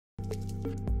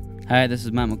Hi, this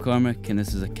is Matt McCormick and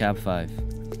this is a cab 5.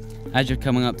 As you're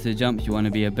coming up to the jump, you want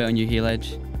to be a bit on your heel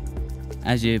edge.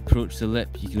 As you approach the lip,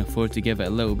 you can afford to give it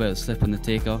a little bit of slip on the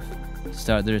takeoff to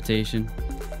start the rotation.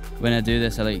 When I do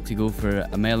this, I like to go for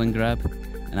a melon grab,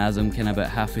 and as I'm kind of about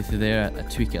halfway through there, I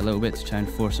tweak it a little bit to try and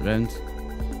force it round.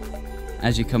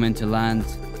 As you come into land,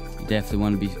 you definitely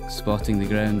want to be spotting the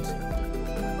ground.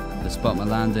 I spot my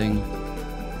landing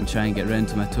and try and get round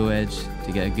to my toe edge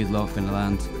to get a good lock when I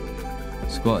land.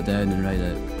 Squat down and ride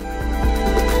out.